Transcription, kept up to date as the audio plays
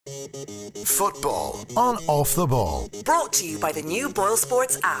Football on Off the Ball. Brought to you by the new Boyle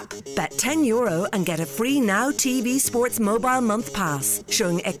Sports app. Bet €10 and get a free Now TV Sports mobile month pass,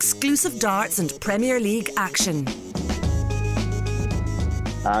 showing exclusive darts and Premier League action.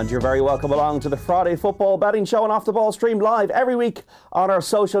 And you're very welcome along to the Friday football betting show on Off the Ball, streamed live every week on our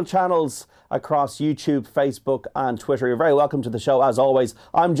social channels across YouTube, Facebook and Twitter. You're very welcome to the show as always.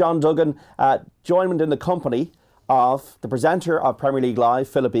 I'm John Duggan, joined in the company of the presenter of Premier League Live,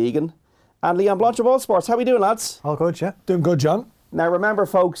 Philip Egan, and Leon Blanche of All Sports. How are we doing, lads? All good, yeah. Doing good, John. Now remember,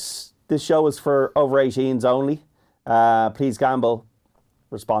 folks, this show is for over 18s only. Please gamble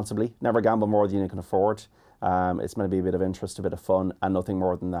responsibly. Never gamble more than you can afford. It's going to be a bit of interest, a bit of fun, and nothing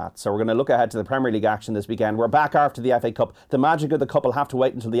more than that. So we're going to look ahead to the Premier League action this weekend. We're back after the FA Cup. The magic of the cup will have to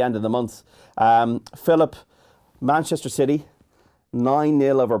wait until the end of the month. Philip, Manchester City,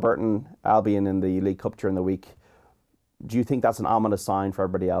 9-0 over Burton Albion in the League Cup during the week. Do you think that's an ominous sign for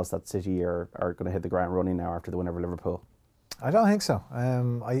everybody else that City are going to hit the ground running now after the win over Liverpool? I don't think so.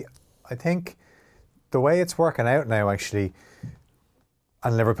 I think the way it's working out now, actually,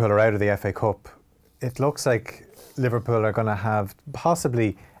 and Liverpool are out of the FA Cup, it looks like Liverpool are going to have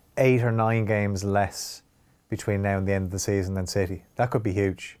possibly 8 or 9 games less between now and the end of the season than City. That could be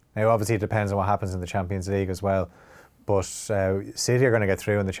huge. Now, obviously, it depends on what happens in the Champions League as well. But City are going to get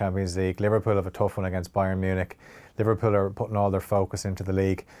through in the Champions League. Liverpool have a tough one against Bayern Munich. Liverpool are putting all their focus into the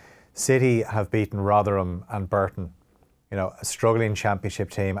league. City have beaten Rotherham and Burton, a struggling Championship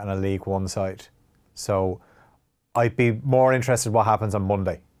team and a League One side. So I'd be more interested in what happens on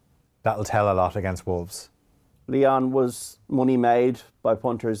Monday. That'll tell a lot against Wolves. Leon, was money made by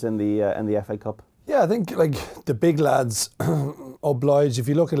punters in the FA Cup? Yeah, I think the big lads obliged. If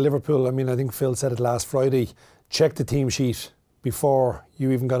you look at Liverpool, I think Phil said it last Friday, check the team sheet before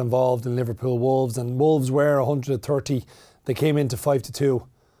you even got involved in Liverpool Wolves, and Wolves were 130. They came into 5-2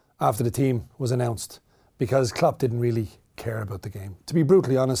 after the team was announced because Klopp didn't really care about the game. To be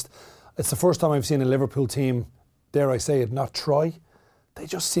brutally honest, it's the first time I've seen a Liverpool team, dare I say it, not try. They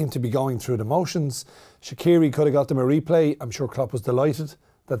just seem to be going through the motions. Shaqiri could have got them a replay. I'm sure Klopp was delighted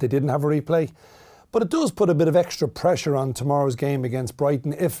that they didn't have a replay. But it does put a bit of extra pressure on tomorrow's game against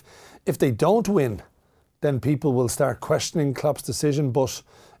Brighton. If they don't win, then people will start questioning Klopp's decision. But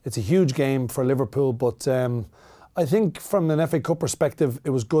it's a huge game for Liverpool. But I think from an FA Cup perspective, it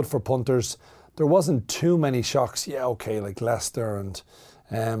was good for punters. There wasn't too many shocks. Yeah, okay, like Leicester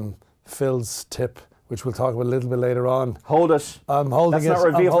and Phil's tip, which we'll talk about a little bit later on. Hold it. I'm holding it. Let's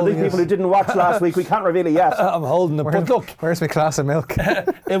not reveal for the people who didn't watch last week. We can't reveal it yet. I'm holding it. But look, where's my glass of milk?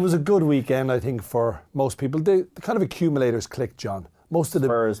 It was a good weekend, I think, for most people. The kind of accumulators clicked, John. Most of the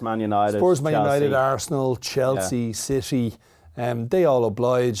Spurs, Man United, Arsenal, Chelsea, City, they all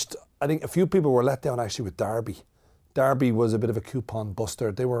obliged. I think a few people were let down actually with Derby. Derby was a bit of a coupon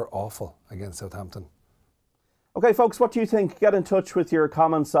buster. They were awful against Southampton. Okay, folks, what do you think? Get in touch with your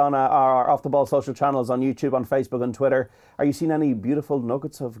comments on our Off the Ball social channels on YouTube, on Facebook and Twitter. Are you seeing any beautiful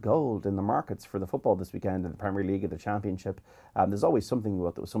nuggets of gold in the markets for the football this weekend in the Premier League, and the Championship? There's always something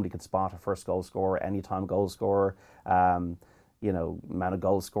that somebody could spot, a first goal scorer, anytime goal scorer, amount of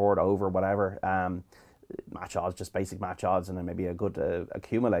goals scored, over, whatever. Match odds, just basic match odds, and then maybe a good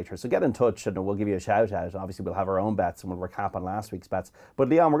accumulator. So get in touch and we'll give you a shout out. Obviously, we'll have our own bets and we'll recap on last week's bets. But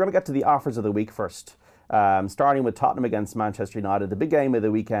Leon, we're going to get to the offers of the week first. Starting with Tottenham against Manchester United, the big game of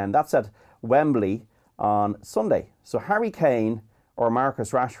the weekend. That's at Wembley on Sunday. So Harry Kane or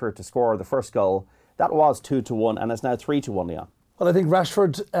Marcus Rashford to score the first goal. That was 2-1 and it's now 3-1, Leon. Well, I think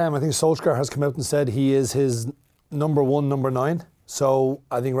Rashford, I think Solskjaer has come out and said he is his number 9. So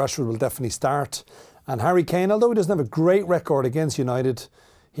I think Rashford will definitely start. And Harry Kane, although he doesn't have a great record against United,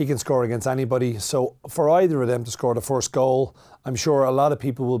 he can score against anybody. So for either of them to score the first goal, I'm sure a lot of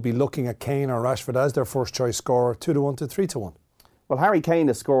people will be looking at Kane or Rashford as their first choice scorer, 2-1 to 3-1. Well, Harry Kane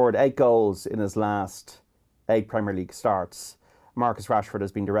has scored 8 goals in his last 8 Premier League starts. Marcus Rashford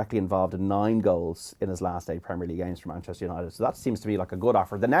has been directly involved in 9 goals in his last 8 Premier League games for Manchester United. So that seems to be like a good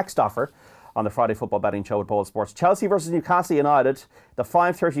offer. The next offer on the Friday football betting show with Boyle Sports, Chelsea versus Newcastle United, the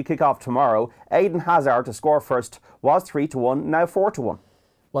 5:30 kick-off tomorrow. Eden Hazard to score first was 3-1, now 4-1.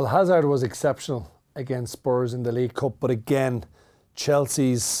 Well, Hazard was exceptional against Spurs in the League Cup, but again,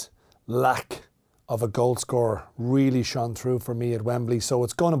 Chelsea's lack of a goal scorer really shone through for me at Wembley. So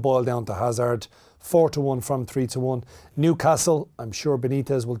it's going to boil down to Hazard, 4-1 from 3-1. Newcastle, I'm sure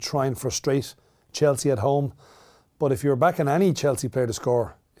Benitez will try and frustrate Chelsea at home. But if you're backing any Chelsea player to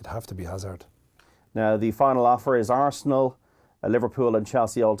score, it'd have to be Hazard. Now, the final offer is Arsenal, Liverpool and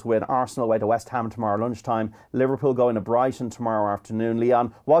Chelsea all to win. Arsenal away to West Ham tomorrow lunchtime. Liverpool going to Brighton tomorrow afternoon.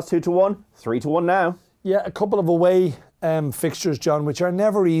 Leon was 2-1, 3-1 now. Yeah, a couple of away fixtures, John, which are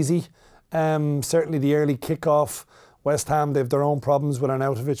never easy. Certainly the early kick-off. West Ham, they have their own problems with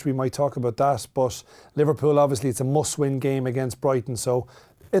Arnautovic. We might talk about that. But Liverpool, obviously, it's a must-win game against Brighton. So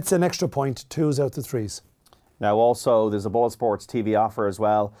it's an extra point, 2s out of 3s. Now also there's a Ball Sports TV offer as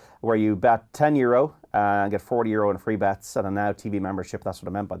well, where you bet €10 and get €40 in free bets and a Now TV membership. That's what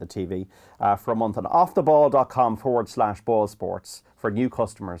I meant by the TV for a month on offtheball.com/ballsports for new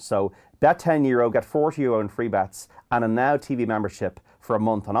customers. So bet €10, get €40 in free bets and a Now TV membership for a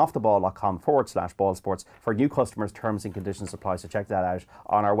month on offtheball.com/ballsports for new customers. Terms and conditions apply, so check that out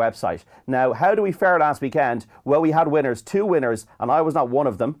on our website. Now, how do we fare last weekend? Well, we had winners, 2 winners, and I was not one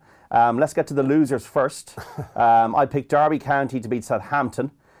of them. Let's get to the losers first. I picked Derby County to beat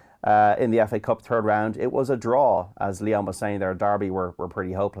Southampton in the FA Cup third round. It was a draw, as Leon was saying there. Derby were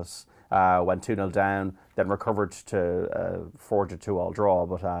pretty hopeless. Went 2-0 down, then recovered to 4-2 all draw,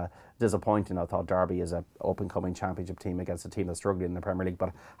 but disappointing. I thought Derby is an up-and-coming championship team against a team that's struggling in the Premier League,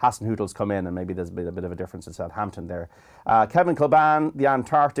 but Hassan Hoodle's come in and maybe there's been a bit of a difference in Southampton there. Kevin Kilban, the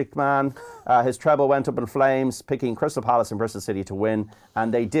Antarctic man, his treble went up in flames, picking Crystal Palace and Bristol City to win,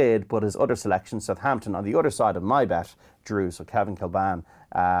 and they did, but his other selection, Southampton, on the other side of my bet, drew. So Kevin Kilban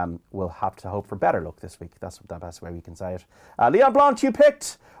will have to hope for better luck this week. That's the best way we can say it. Leon Blanche, you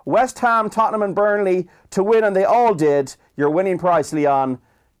picked West Ham, Tottenham and Burnley to win, and they all did. Your winning price, Leon,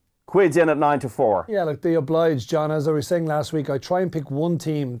 quids in at 9-4. Yeah, look, they oblige, John. As I was saying last week, I try and pick one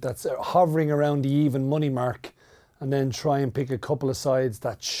team that's hovering around the even money mark and then try and pick a couple of sides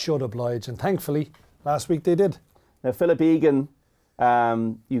that should oblige. And thankfully, last week they did. Now, Philip Egan,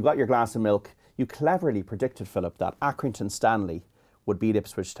 you got your glass of milk. You cleverly predicted, Philip, that Accrington Stanley would beat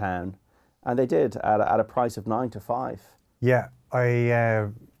Ipswich Town. And they did at a price of 9-5. Yeah,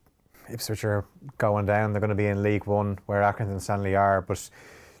 Ipswich are going down. They're going to be in League One, where Accrington and Stanley are. But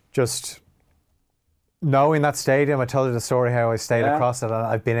just knowing that stadium, I told you the story how I stayed across it. And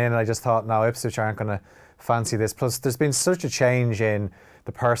I've been in and I just thought, no, Ipswich aren't going to fancy this. Plus, there's been such a change in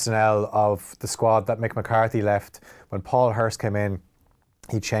the personnel of the squad that Mick McCarthy left. When Paul Hurst came in,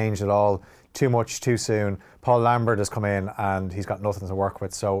 he changed it all too much, too soon. Paul Lambert has come in and he's got nothing to work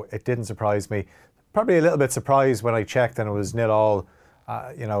with. So it didn't surprise me. Probably a little bit surprised when I checked and it was 0-0,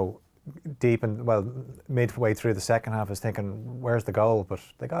 deep and, midway through the second half. I was thinking, where's the goal? But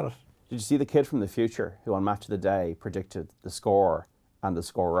they got it. Did you see the kid from the future who on Match of the Day predicted the score and the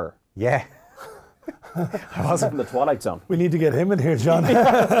scorer? Yeah. I wasn't from the Twilight Zone. We need to get him in here, John.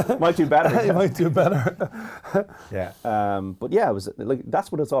 Might do better. He might do better. Yeah. But yeah, it was like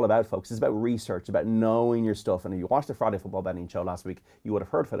that's what it's all about, folks. It's about research, about knowing your stuff. And if you watched the Friday Football Betting Show last week, you would have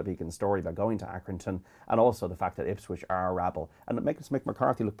heard Philip Egan's story about going to Accrington and also the fact that Ipswich are a rabble. And it makes Mick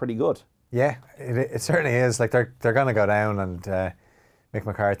McCarthy look pretty good. Yeah, it certainly is. Like they're going to go down and Mick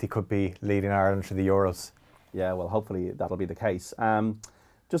McCarthy could be leading Ireland to the Euros. Yeah, well, hopefully that'll be the case.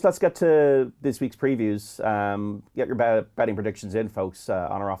 Just let's get to this week's previews. Get your betting predictions in, folks,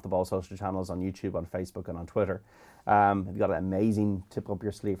 on our Off the Ball social channels, on YouTube, on Facebook and on Twitter. If you've got an amazing tip up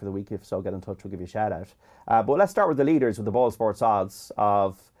your sleeve for the week, if so, get in touch, we'll give you a shout out. But let's start with the leaders with the Ball Sports odds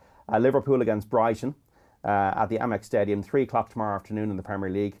of Liverpool against Brighton at the Amex Stadium, 3 o'clock tomorrow afternoon in the Premier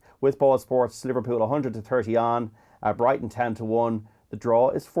League. With Ball Sports, Liverpool 100-30 on, Brighton 10-1. The draw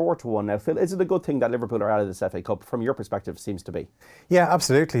is 4-1 now. Phil, is it a good thing that Liverpool are out of this FA Cup? From your perspective, seems to be. Yeah,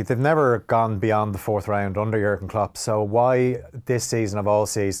 absolutely. They've never gone beyond the fourth round under Jurgen Klopp. So why this season of all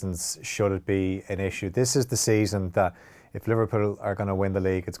seasons should it be an issue? This is the season that if Liverpool are going to win the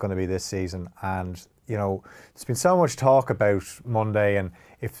league, it's going to be this season. And, there's been so much talk about Monday and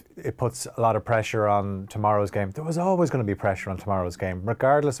if it puts a lot of pressure on tomorrow's game. There was always going to be pressure on tomorrow's game,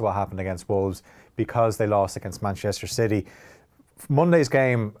 regardless of what happened against Wolves, because they lost against Manchester City. Monday's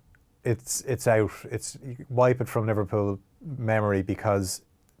game, it's out. Wipe it from Liverpool memory because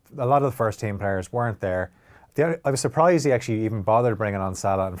a lot of the first team players weren't there. I was surprised he actually even bothered bringing on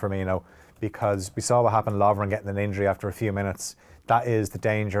Salah and Firmino because we saw what happened, Lovren getting an injury after a few minutes. That is the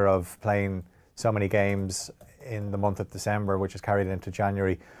danger of playing so many games in the month of December, which is carried into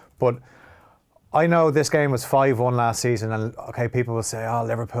January. But I know this game was 5-1 last season and okay, people will say,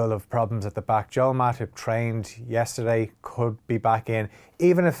 Liverpool have problems at the back. Joel Matip trained yesterday, could be back in.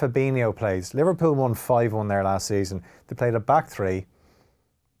 Even if Fabinho plays, Liverpool won 5-1 there last season. They played a back three,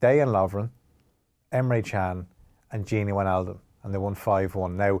 Day and Lovren, Emre Can and Gini Wijnaldum, and they won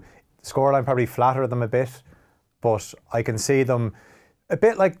 5-1. Now, the scoreline probably flattered them a bit, but I can see them a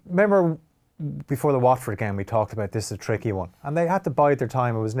bit like, remember before the Watford game, we talked about this is a tricky one. And they had to bide their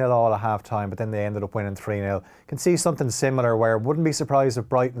time. It was 0-0 at half time, but then they ended up winning 3-0. Can see something similar where wouldn't be surprised if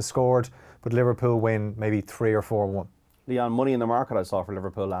Brighton scored, but Liverpool win maybe 3 or 4-1. Leon, money in the market I saw for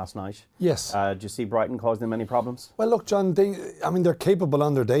Liverpool last night. Yes. Did you see Brighton causing them any problems? Well, look, John, they're capable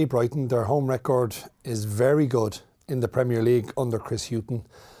on their day, Brighton. Their home record is very good in the Premier League under Chris Hughton.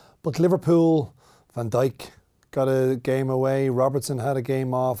 But Liverpool, Van Dijk got a game away, Robertson had a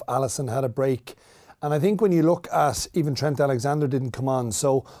game off, Alisson had a break. And I think when you look at, even Trent Alexander didn't come on,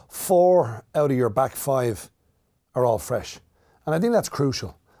 so 4 out of your back 5 are all fresh. And I think that's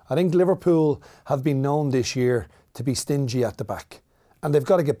crucial. I think Liverpool have been known this year to be stingy at the back. And they've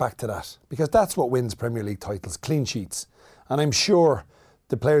got to get back to that, because that's what wins Premier League titles, clean sheets. And I'm sure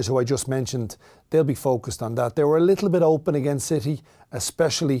the players who I just mentioned, they'll be focused on that. They were a little bit open against City,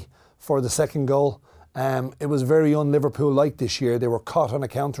 especially for the second goal. It was very un-Liverpool-like this year. They were caught on a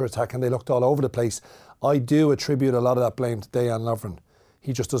counter-attack and they looked all over the place. I do attribute a lot of that blame to Dejan Lovren.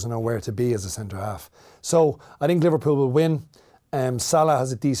 He just doesn't know where to be as a centre-half. So I think Liverpool will win. Salah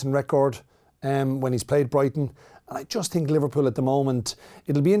has a decent record when he's played Brighton. And I just think Liverpool at the moment,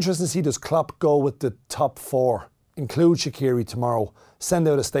 it'll be interesting to see, does Klopp go with the top 4, include Shaqiri tomorrow, send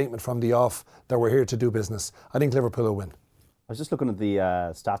out a statement from the off that we're here to do business. I think Liverpool will win. I was just looking at the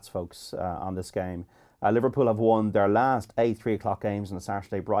stats, folks, on this game. Liverpool have won their last 8 3:00 games on a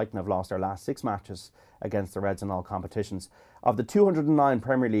Saturday. Brighton have lost their last 6 matches against the Reds in all competitions. Of the 209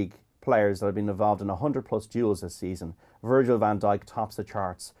 Premier League players that have been involved in 100 plus duels this season, Virgil van Dijk tops the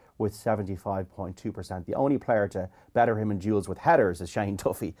charts with 75.2%. The only player to better him in duels with headers is Shane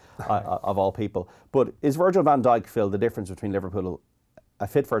Duffy, of all people. But is Virgil van Dijk, Phil, the difference between Liverpool, a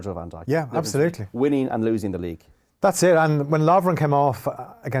fit Virgil van Dijk? Yeah, absolutely. Winning and losing the league. That's it. And when Lovren came off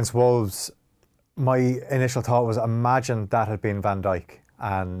against Wolves, my initial thought was, imagine that had been Van Dijk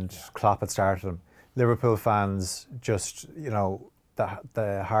and Klopp had started him. Liverpool fans just,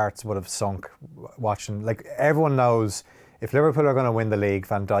 the hearts would have sunk watching. Like, everyone knows if Liverpool are going to win the league,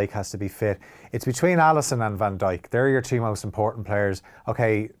 Van Dijk has to be fit. It's between Alisson and Van Dijk. They're your 2 most important players.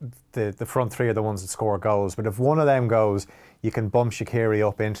 Okay, the front 3 are the ones that score goals, but if one of them goes, you can bump Shaqiri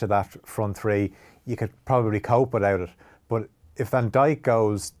up into that front 3. You could probably cope without it. But if Van Dijk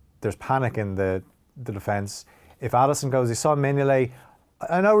goes, there's panic in the defence. If Alisson goes, you saw Mignolet.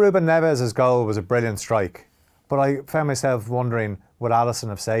 I know Ruben Neves' goal was a brilliant strike, but I found myself wondering, would Alisson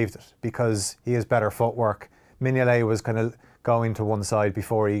have saved it? Because he has better footwork. Mignolet was kind of going to one side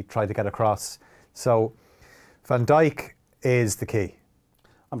before he tried to get across. So Van Dijk is the key.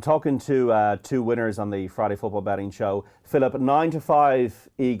 I'm talking to 2 winners on the Friday Football Betting Show. Philip, 9-5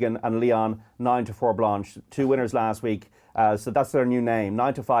 Egan and Leon, 9-4 Blanche. 2 winners last week. So that's their new name,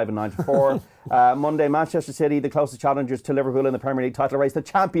 9-5 and 9-4. Monday, Manchester City, the closest challengers to Liverpool in the Premier League title race. The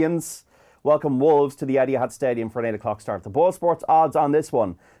champions welcome Wolves to the Etihad Stadium for an 8 o'clock start. The Ball Sports odds on this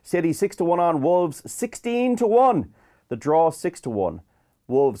one: City 6-1 on, Wolves 16-1. The draw 6-1.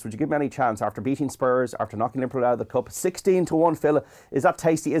 Wolves, would you give them any chance after beating Spurs, after knocking Liverpool out of the cup? 16-1, Phil. Is that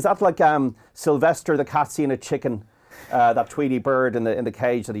tasty? Is that like Sylvester the cat seeing a chicken, that Tweety bird in the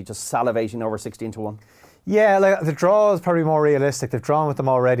cage that he's just salivating over 16-1? Yeah, like the draw is probably more realistic. They've drawn with them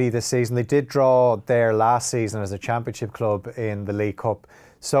already this season. They did draw there last season as a championship club in the League Cup.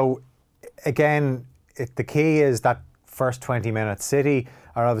 So again, the key is that first 20 minutes. City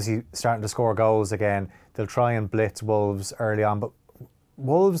are obviously starting to score goals again. They'll try and blitz Wolves early on, but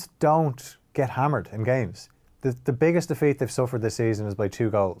Wolves don't get hammered in games. The biggest defeat they've suffered this season is by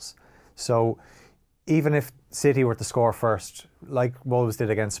 2 goals. So even if City were to score first, like Wolves did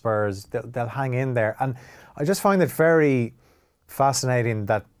against Spurs, they'll hang in there. And I just find it very fascinating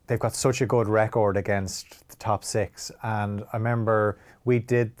that they've got such a good record against the top 6. And I remember we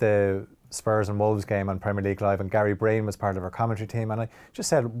did the Spurs and Wolves game on Premier League Live, and Gary Breen was part of our commentary team, and I just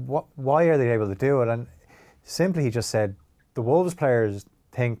said, why are they able to do it? And simply he just said, the Wolves players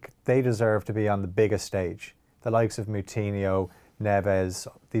think they deserve to be on the biggest stage. The likes of Moutinho, Neves,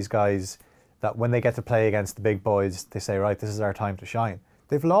 these guys, that when they get to play against the big boys, they say, right, this is our time to shine.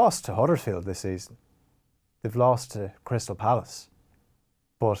 They've lost to Huddersfield this season. They've lost to Crystal Palace.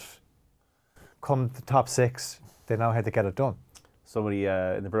 But come the top 6, they know how to get it done. Somebody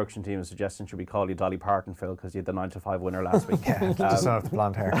in the production team is suggesting should we call you Dolly Parton, Phil, because you had the 9-5 winner last week. Yeah, just don't have the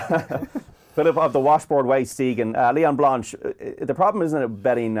blonde hair. Philip of the washboard waist, Egan. Leon Blanche, the problem isn't it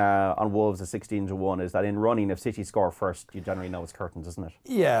betting on Wolves at 16-1, is that in running, if City score first, you generally know it's curtains, isn't it?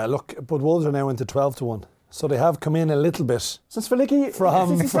 Yeah, look, but Wolves are now into 12-1. So they have come in a little bit since from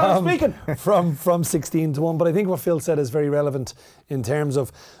 16-1. But I think what Phil said is very relevant in terms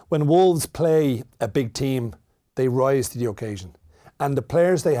of when Wolves play a big team, they rise to the occasion. And the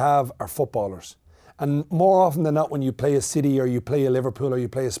players they have are footballers. And more often than not, when you play a City or you play a Liverpool or you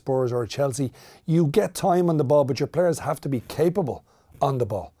play a Spurs or a Chelsea, you get time on the ball, but your players have to be capable on the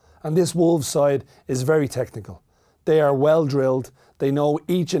ball. And this Wolves side is very technical. They are well drilled. They know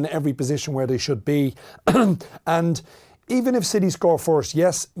each and every position where they should be. And even if City score first,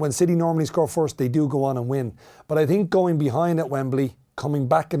 yes, when City normally score first, they do go on and win. But I think going behind at Wembley, coming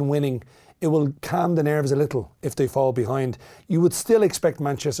back and winning, it will calm the nerves a little if they fall behind. You would still expect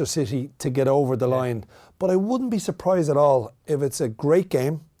Manchester City to get over the line, but I wouldn't be surprised at all if it's a great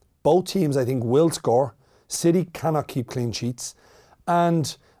game. Both teams, I think, will score. City cannot keep clean sheets.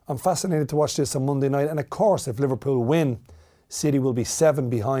 And I'm fascinated to watch this on Monday night. And of course, if Liverpool win, City will be 7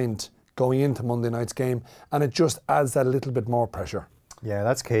 behind going into Monday night's game. And it just adds that little bit more pressure. Yeah,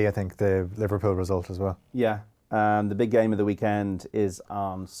 that's key, I think, the Liverpool result as well. Yeah. The big game of the weekend is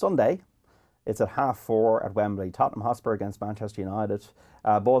on Sunday. It's at 4:30 at Wembley. Tottenham Hotspur against Manchester United.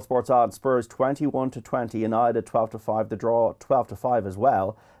 Ball Sports odds: Spurs 21-20, United 12-5. The draw 12-5 as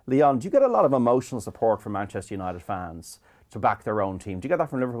well. Leon, do you get a lot of emotional support from Manchester United fans to back their own team? Do you get that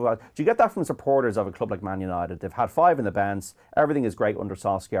from Liverpool? Do you get that from supporters of a club like Man United? They've had 5 in the Benz. Everything is great under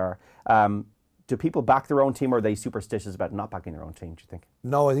Solskjaer. Do people back their own team, or are they superstitious about not backing their own team, do you think?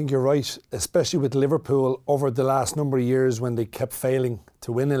 No, I think you're right, especially with Liverpool over the last number of years when they kept failing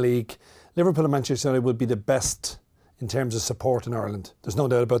to win a league. Liverpool and Manchester United would be the best in terms of support in Ireland. There's no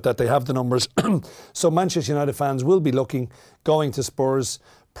doubt about that. They have the numbers. So Manchester United fans will be going to Spurs,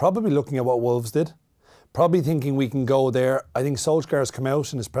 probably looking at what Wolves did, probably thinking we can go there. I think Solskjaer's come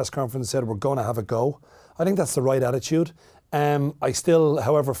out in his press conference and said we're going to have a go. I think that's the right attitude. I still,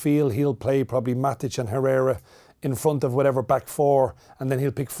 however, feel he'll play probably Matic and Herrera in front of whatever back 4, and then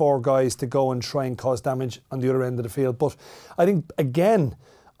he'll pick 4 guys to go and try and cause damage on the other end of the field. But I think, again,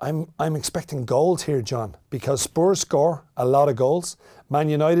 I'm expecting goals here, John, because Spurs score a lot of goals. Man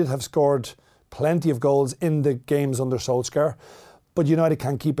United have scored plenty of goals in the games under Solskjaer, but United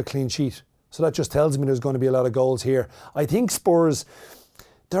can't keep a clean sheet. So that just tells me there's going to be a lot of goals here. I think Spurs,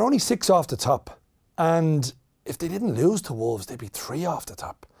 they're only 6 off the top, and if they didn't lose to Wolves, they'd be 3 off the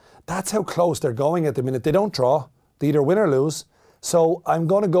top. That's how close they're going at the minute. They don't draw. They either win or lose. So I'm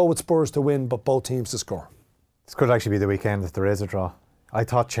going to go with Spurs to win, but both teams to score. This could actually be the weekend if there is a draw. I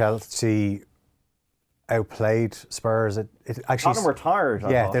thought Chelsea outplayed Spurs. It actually, Tottenham were tired.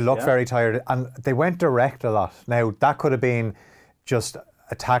 They looked very tired, and they went direct a lot. Now that could have been just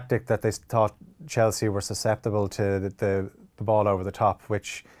a tactic that they thought Chelsea were susceptible to the ball over the top,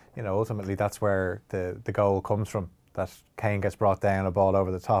 which, you know, ultimately that's where the goal comes from. That Kane gets brought down, a ball over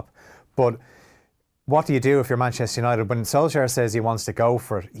the top. But what do you do if you're Manchester United? When Solskjaer says he wants to go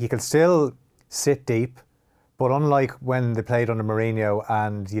for it, he can still sit deep. But unlike when they played under Mourinho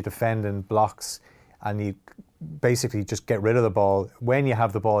and you defend in blocks and you basically just get rid of the ball, when you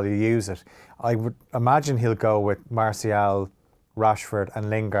have the ball, you use it. I would imagine he'll go with Martial, Rashford and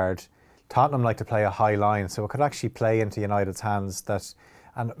Lingard. Tottenham like to play a high line, so it could actually play into United's hands.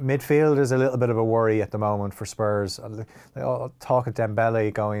 And midfield is a little bit of a worry at the moment for Spurs. They all talk of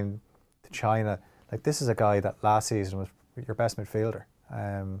Dembele going to China. Like, this is a guy that last season was your best midfielder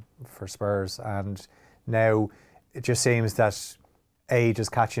for Spurs, and now it just seems that age is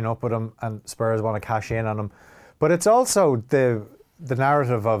catching up with him and Spurs want to cash in on him. But it's also the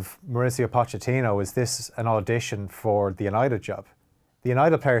narrative of Mauricio Pochettino. Is this an audition for the United job? The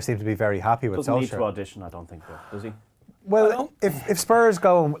United players seem to be very happy with Solskjaer. Doesn't need to audition, I don't think, though, does he? Well, if Spurs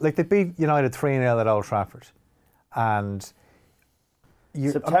go, like, they beat United 3-0 at Old Trafford, and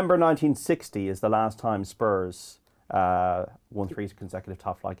September 1960 is the last time Spurs won 3 consecutive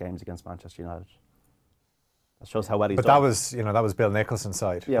top-flight games against Manchester United. That shows how well he's done. But that was Bill Nicholson's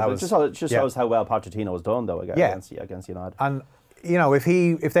side. Yeah, but it just shows how well Pochettino has done, though, against United. And, you know, if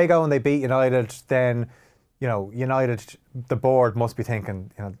they go and they beat United, then, you know, United, the board must be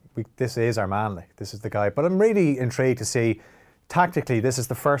thinking, you know, this is our man, like, this is the guy. But I'm really intrigued to see, tactically, this is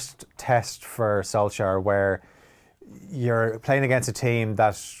the first test for Solskjaer where you're playing against a team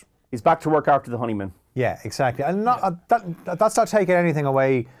that... He's back to work after the honeymoon. Yeah, exactly. And that's not taking anything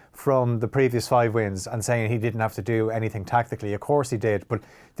away from the previous 5 wins and saying he didn't have to do anything tactically. Of course he did, but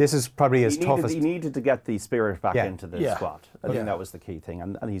this is probably his toughest. He needed to get the spirit back into the squad. I think that was the key thing,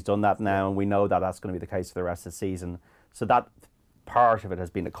 and he's done that now, and we know that that's going to be the case for the rest of the season. So that part of it has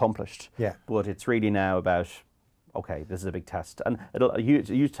been accomplished. Yeah. But it's really now about, okay, this is a big test, and a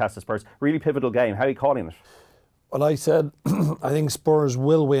huge test of Spurs. Really pivotal game. How are you calling it? Well, I said I think Spurs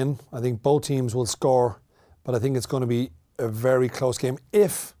will win. I think both teams will score, but I think it's going to be a very close game.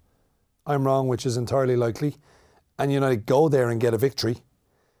 If I'm wrong, which is entirely likely, and United go there and get a victory,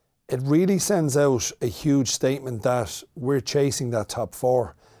 it really sends out a huge statement that we're chasing that top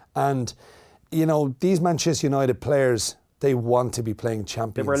 4. And, you know, these Manchester United players, They want to be playing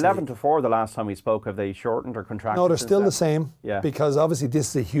Champions They were League. 11-4 the last time we spoke. Have they shortened or contracted? No, they're since still then? the same. Yeah. Because obviously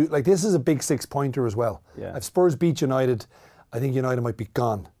this is a huge, this is a big 6-pointer as well. Yeah. If Spurs beat United, I think United might be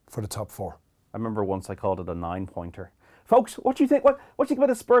gone for the top 4. I remember once I called it a 9-pointer. Folks, what do you think? What do you think about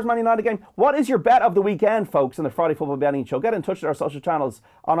the Spurs Man United game? What is your bet of the weekend, folks, in the Friday Football Betting Show? Get in touch with our social channels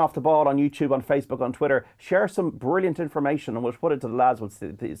on Off the Ball, on YouTube, on Facebook, on Twitter. Share some brilliant information and we'll put it to the lads. We'll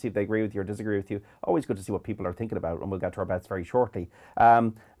see if they agree with you or disagree with you. Always good to see what people are thinking about, and we'll get to our bets very shortly.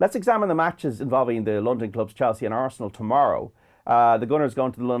 Let's examine the matches involving the London clubs Chelsea and Arsenal tomorrow. The Gunners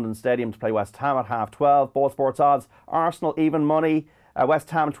going to the London Stadium to play West Ham at 12:30. Ball Sports odds. Arsenal even money. West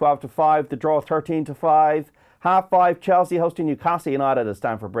Ham 12-5. The draw 13-5. 5:30, Chelsea hosting Newcastle United at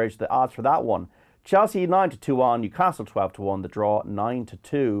Stamford Bridge. The odds for that one: Chelsea 9-2 on, Newcastle 12-1. The draw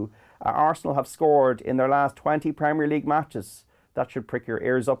 9-2. Arsenal have scored in their last 20 Premier League matches. That should prick your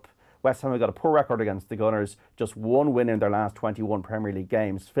ears up. West Ham have got a poor record against the Gunners. Just one win in their last 21 Premier League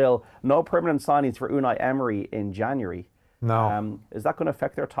games. Phil, no permanent signings for Unai Emery in January. No. Is that going to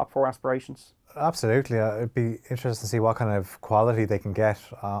affect their top 4 aspirations? Absolutely. It'd be interesting to see what kind of quality they can get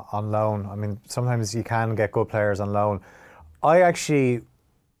on loan. I mean, sometimes you can get good players on loan. I actually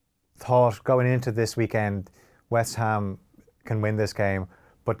thought going into this weekend, West Ham can win this game.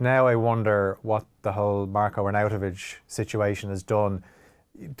 But now I wonder what the whole Marko Arnautovic situation has done.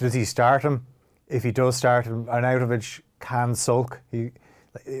 Does he start him? If he does start him, Arnautovic can sulk.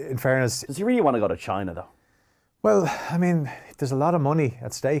 In fairness... Does he really want to go to China, though? Well, I mean, there's a lot of money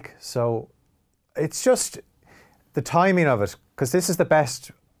at stake. So it's just the timing of it, because this is the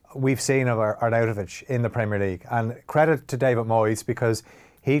best we've seen of Arnautovic in the Premier League. And credit to David Moyes, because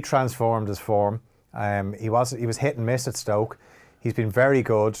he transformed his form. He was hit and miss at Stoke. He's been very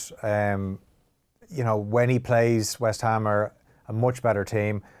good. When he plays, West Ham are a much better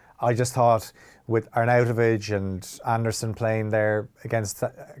team. I just thought with Arnautovic and Anderson playing there against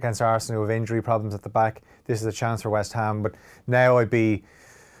Arsenal with injury problems at the back, this is a chance for West Ham. But now I'd be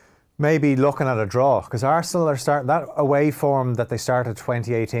maybe looking at a draw, because Arsenal are starting that away form that they started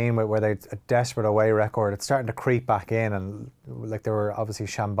 2018 with, where they had a desperate away record. It's starting to creep back in, and like they were obviously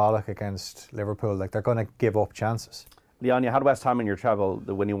shambolic against Liverpool. Like they're going to give up chances. Leon, you had West Ham in your travel,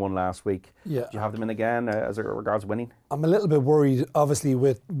 the winning one last week. Yeah. Do you have them in again as regards winning? I'm a little bit worried, obviously,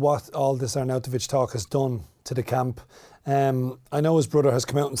 with what all this Arnautovic talk has done to the camp. I know his brother has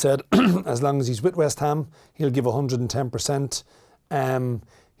come out and said as long as he's with West Ham, he'll give 110%.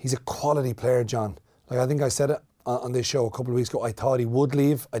 He's a quality player, John. Like I think I said it on this show a couple of weeks ago, I thought he would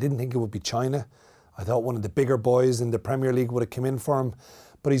leave. I didn't think it would be China. I thought one of the bigger boys in the Premier League would have come in for him.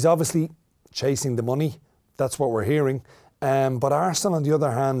 But he's obviously chasing the money. That's what we're hearing. But Arsenal, on the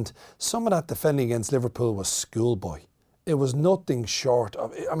other hand, some of that defending against Liverpool was schoolboy. It was nothing short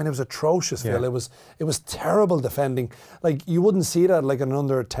of. I mean, it was atrocious, Phil. Yeah. It was terrible defending. Like you wouldn't see that like an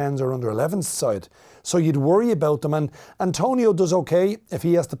under 10s or under 11s side. So you'd worry about them. And Antonio does okay if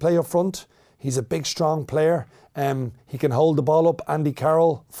he has to play up front. He's a big, strong player. He can hold the ball up. Andy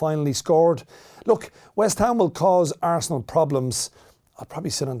Carroll finally scored. Look, West Ham will cause Arsenal problems. I'll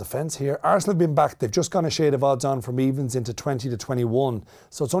probably sit on the fence here. Arsenal have been back. They've just gone a shade of odds on from evens into 20-21.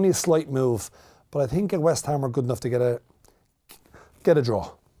 So it's only a slight move. But I think West Ham are good enough to get a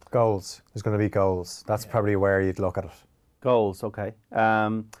draw. Goals. There's going to be goals. That's probably where you'd look at it. Goals, okay.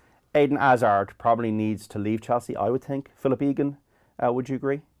 Eden Hazard probably needs to leave Chelsea, I would think. Philip Egan, would you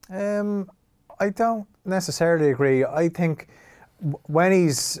agree? I don't necessarily agree. I think when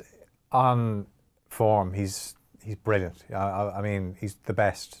he's on form, he's brilliant. I mean, he's the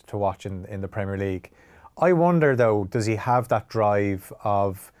best to watch in the Premier League. I wonder though, does he have that drive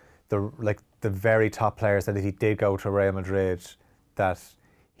of the very top players that if he did go to Real Madrid, that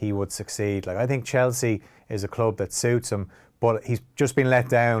he would succeed? Like I think Chelsea is a club that suits him, but he's just been let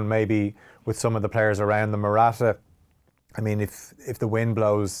down maybe with some of the players around them. Morata, I mean, if the wind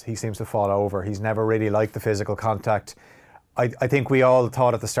blows, he seems to fall over. He's never really liked the physical contact. I think we all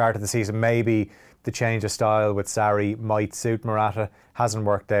thought at the start of the season maybe the change of style with Sarri might suit Morata. Hasn't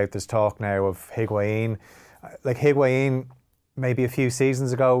worked out. There's talk now of Higuain. Like Higuain, maybe a few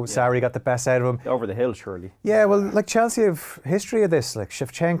seasons ago, Sarri got the best out of him. Over the hill, surely. Yeah, well, like Chelsea have history of this. Like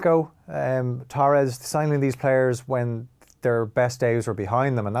Shevchenko, Torres, signing these players when their best days were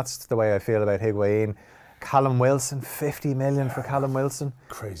behind them, and that's the way I feel about Higuain. Callum Wilson, 50 million for Callum Wilson.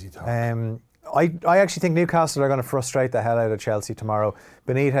 Crazy talk. I actually think Newcastle are going to frustrate the hell out of Chelsea tomorrow.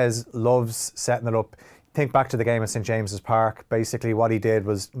 Benitez loves setting it up. Think back to the game at St James's Park. Basically what he did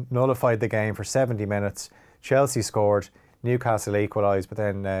was nullified the game for 70 minutes. Chelsea scored, Newcastle equalised, but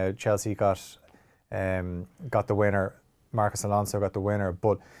then Chelsea got the winner. Marcus Alonso got the winner.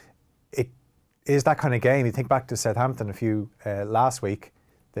 But is that kind of game. You think back to Southampton a few last week,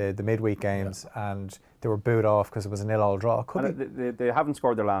 the midweek games, and they were booed off because it was a 0-0 draw. They haven't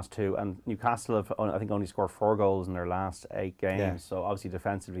scored their last 2, and Newcastle have, I think, only scored 4 goals in their last 8 games. Yeah. So obviously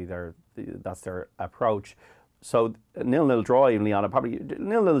defensively, that's their approach. So 0-0 draw, even Leon, probably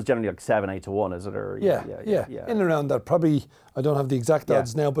 0-0 is generally like 7-8 to 1, is it? Or yeah. In and around that. Probably, I don't have the exact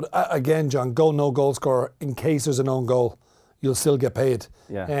odds now, but again, John, no goal scorer in case there's an own goal. You'll still get paid.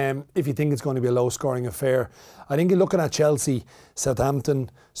 Yeah. If you think it's going to be a low-scoring affair. I think you're looking at Chelsea, Southampton,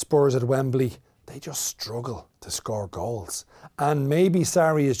 Spurs at Wembley. They just struggle to score goals. And maybe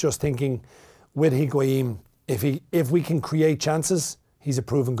Sarri is just thinking, with Higuain, if we can create chances, he's a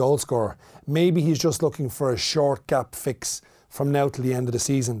proven goal scorer. Maybe he's just looking for a short gap fix from now till the end of the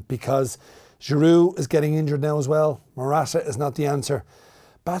season, because Giroud is getting injured now as well. Morata is not the answer.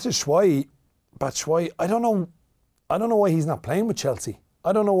 Batshuayi, I don't know why he's not playing with Chelsea.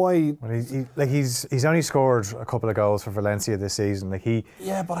 I don't know why. Well, he's only scored a couple of goals for Valencia this season.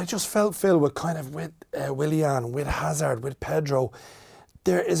 Yeah, but I just felt, Phil, with Willian, with Hazard, with Pedro,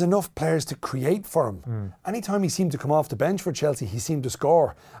 there is enough players to create for him. Anytime he seemed to come off the bench for Chelsea, he seemed to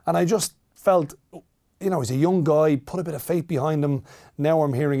score. And I just felt, he's a young guy, put a bit of faith behind him. Now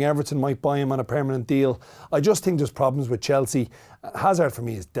I'm hearing Everton might buy him on a permanent deal. I just think there's problems with Chelsea. Hazard for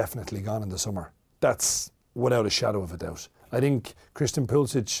me is definitely gone in the summer. That's without a shadow of a doubt. I think Christian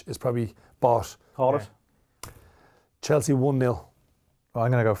Pulisic is probably bought. Call it. Chelsea 1-0. Well,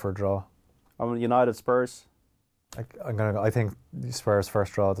 I'm going to go for a draw. I'm United Spurs. I think Spurs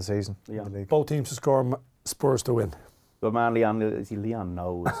first draw of the season. Yeah. In the league. Both teams to score, Spurs to win. Good man, Leon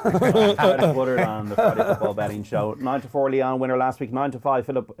knows. Butter on the Friday Football Betting Show. 9-4 Leon winner last week. 9-5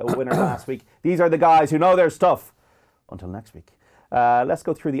 Philip winner last week. These are the guys who know their stuff. Until next week. Let's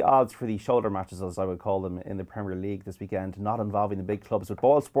go through the odds for the shoulder matches, as I would call them, in the Premier League this weekend, not involving the big clubs. With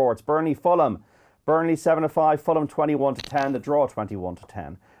Ball Sports, Burnley, Fulham. Burnley 7-5, Fulham 21-10, the draw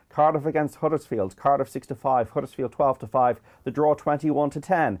 21-10. Cardiff against Huddersfield, Cardiff 6-5, Huddersfield 12-5, the draw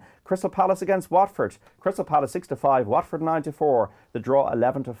 21-10. Crystal Palace against Watford, Crystal Palace 6-5, Watford 9-4, the draw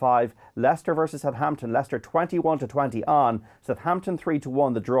 11-5. Leicester versus Southampton, Leicester 21-20 on, Southampton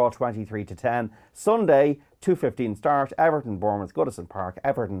 3-1, the draw 23-10. Sunday 2:15 start, Everton, Bournemouth, Goodison Park,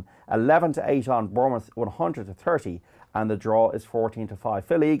 Everton 11-8 on, Bournemouth 100-30. And the draw is 14-5.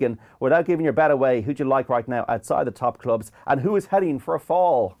 Phil Egan, without giving your bet away, who do you like right now outside the top clubs, and who is heading for a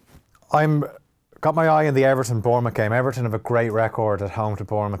fall? I'm got my eye on the Everton-Bournemouth game. Everton have a great record at home to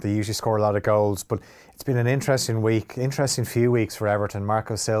Bournemouth. They usually score a lot of goals, but it's been an interesting few weeks for Everton.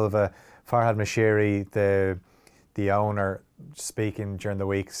 Marco Silva, Farhad Moshiri, the owner, speaking during the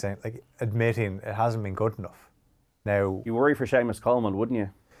week, saying, admitting it hasn't been good enough. Now, you worry for Seamus Coleman, wouldn't you?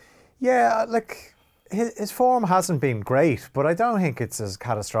 Yeah, his form hasn't been great, but I don't think it's as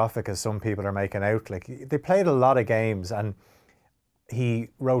catastrophic as some people are making out. They played a lot of games and he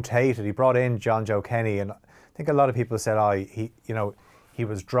rotated. He brought in John Joe Kenny, and I think a lot of people said, he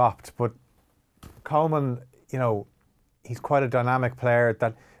was dropped. But Coleman, he's quite a dynamic player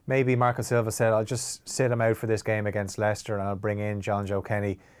that maybe Marco Silva said, I'll just sit him out for this game against Leicester and I'll bring in John Joe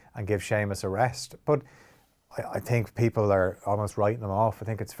Kenny and give Seamus a rest. But I think people are almost writing them off. I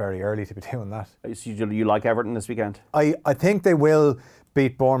think it's very early to be doing that. So you like Everton this weekend? I think they will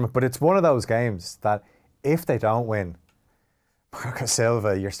beat Bournemouth, but it's one of those games that if they don't win, Marco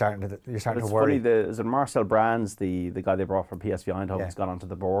Silva, you're starting to worry. Funny, is it Marcel Brands, the guy they brought from PSV Eindhoven, has gone onto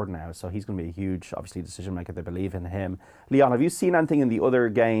the board now, so he's going to be a huge, obviously, decision maker. They believe in him. Leon, have you seen anything in the other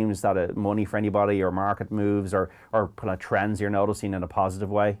games that money for anybody or market moves or kind of trends you're noticing in a positive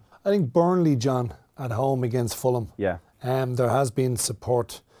way? I think Burnley, John, at home against Fulham. Yeah. There has been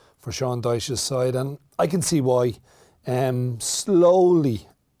support for Sean Dyche's side, and I can see why. Slowly,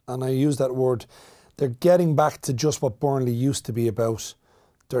 and I use that word, they're getting back to just what Burnley used to be about.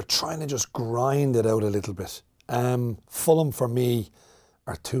 They're trying to just grind it out a little bit. Fulham, for me,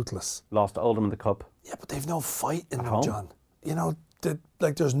 are toothless. Lost to Oldham in the Cup. Yeah, but they've no fight in them, home? John.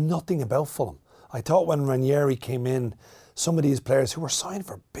 There's nothing about Fulham. I thought when Ranieri came in, some of these players who were signed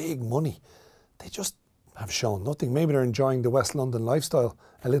for big money, they just have shown nothing. Maybe they're enjoying the West London lifestyle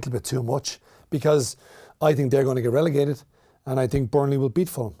a little bit too much, because I think they're going to get relegated, and I think Burnley will beat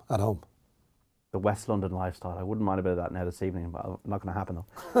Fulham at home. The West London lifestyle. I wouldn't mind a bit of that now this evening, but not going to happen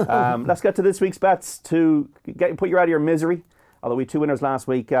though. Let's get to this week's bets to put you out of your misery. Although we had 2 winners last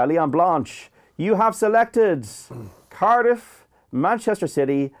week. Leon Blanche, you have selected Cardiff, Manchester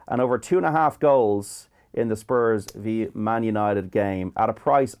City, and over 2.5 goals in the Spurs v Man United game at a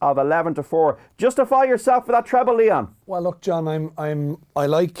price of 11-4. Justify yourself for that treble, Leon. Well, look, John, I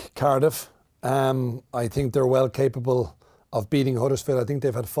like Cardiff. I think they're well capable of beating Huddersfield. I think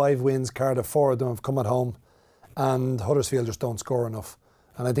they've had 5 wins. Cardiff, 4 of them have come at home, and Huddersfield just don't score enough.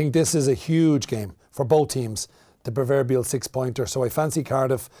 And I think this is a huge game for both teams, the proverbial 6-pointer. So I fancy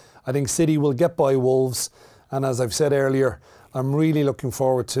Cardiff. I think City will get by Wolves. And as I've said earlier, I'm really looking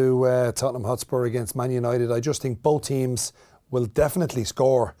forward to Tottenham Hotspur against Man United. I just think both teams will definitely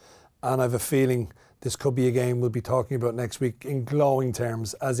score. And I have a feeling this could be a game we'll be talking about next week in glowing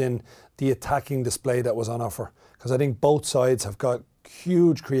terms, as in the attacking display that was on offer. Because I think both sides have got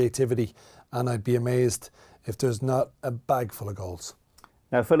huge creativity, and I'd be amazed if there's not a bag full of goals.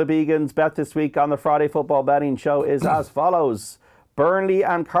 Now, Philip Egan's bet this week on the Friday Football Betting Show is as follows. Burnley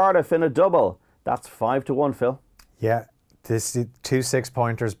and Cardiff in a double. That's 5-1, Phil. Yeah, this 2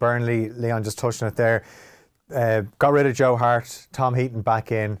 6-pointers. Burnley, Leon just touched on it there. Got rid of Joe Hart, Tom Heaton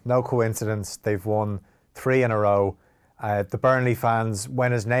back in. No coincidence, they've won 3 in a row. The Burnley fans,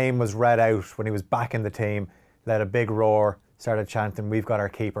 when his name was read out, when he was back in the team, let a big roar, started chanting, "We've got our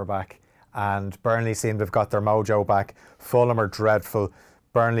keeper back." And Burnley seem to have got their mojo back. Fulham are dreadful.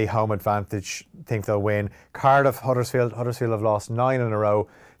 Burnley home advantage, think they'll win. Cardiff, Huddersfield have lost 9 in a row.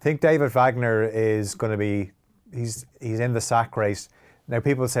 I think David Wagner is going to be, he's in the sack race. Now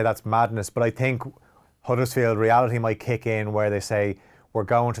people say that's madness, but I think Huddersfield reality might kick in where they say, we're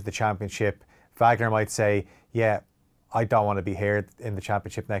going to the Championship. Wagner might say, yeah, I don't want to be here in the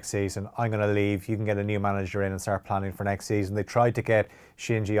Championship next season. I'm going to leave. You can get a new manager in and start planning for next season. They tried to get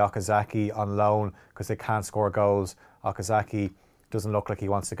Shinji Okazaki on loan because they can't score goals. Okazaki doesn't look like he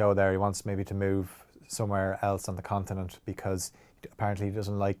wants to go there. He wants maybe to move somewhere else on the continent because apparently he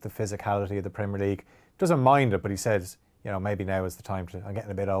doesn't like the physicality of the Premier League. Doesn't mind it, but he says, maybe now is the time I'm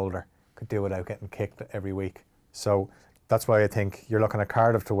getting a bit older. Could do without getting kicked every week. So that's why I think you're looking at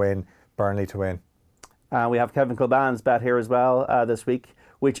Cardiff to win, Burnley to win. We have Kevin Kilban's bet here as well this week,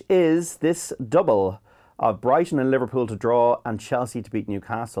 which is this double of Brighton and Liverpool to draw and Chelsea to beat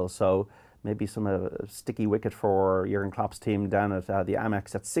Newcastle. So maybe some sticky wicket for Jurgen Klopp's team down at the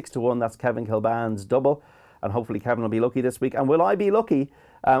Amex at 6-1. That's Kevin Kilban's double. And hopefully Kevin will be lucky this week. And will I be lucky?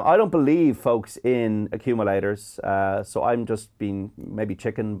 I don't believe, folks, in accumulators. So I'm just being maybe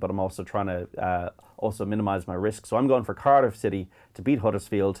chicken, but I'm also trying to also minimise my risk. So I'm going for Cardiff City to beat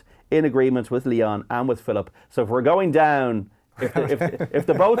Huddersfield in agreement with Leon and with Philip. So if we're going down, if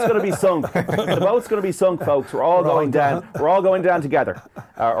the boat's going to be sunk, if the boat's going to be sunk, folks, we're all going down. We're all going down together,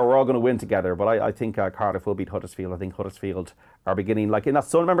 or we're all going to win together. But I think Cardiff will beat Huddersfield. I think Huddersfield are beginning, like in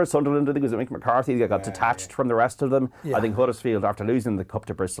that remember Sunderland, I think it was Mick McCarthy, they got detached from the rest of them. Yeah. I think Huddersfield, after losing the cup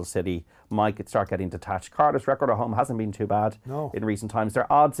to Bristol City, might start getting detached. Cardiff's record at home hasn't been too bad in recent times.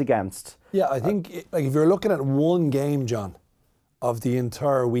 They're odds against. Yeah, I think if you're looking at one game, John, of the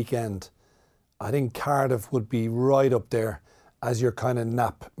entire weekend, I think Cardiff would be right up there as your kind of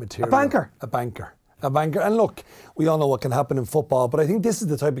nap material. A banker. And look, we all know what can happen in football, but I think this is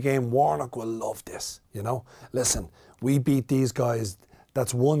the type of game Warnock will love this, Listen, we beat these guys,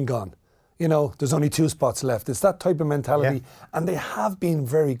 that's one gone. There's only 2 spots left. It's that type of mentality, and they have been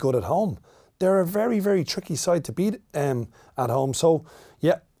very good at home. They're a very, very tricky side to beat at home. So,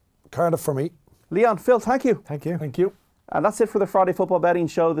 yeah, Cardiff for me. Leon, Phil, thank you. Thank you. Thank you. And that's it for the Friday Football Betting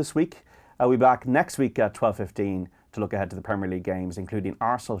Show this week. We'll be back next week at 12:15 to look ahead to the Premier League games, including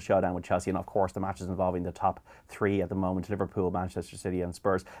Arsenal showdown with Chelsea, and of course the matches involving the top 3 at the moment, Liverpool, Manchester City and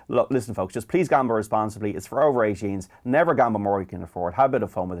Spurs. Look, listen folks, just please gamble responsibly. It's for over 18s. Never gamble more you can afford. Have a bit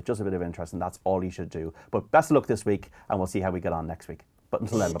of fun with it, just a bit of interest, and that's all you should do. But best of luck this week, and we'll see how we get on next week. But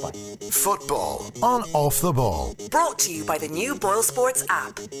until then, bye-bye. Football on Off the Ball. Brought to you by the new Boyle Sports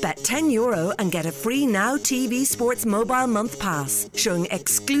app. Bet €10 and get a free Now TV Sports mobile month pass, showing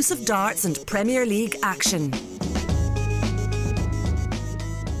exclusive darts and Premier League action.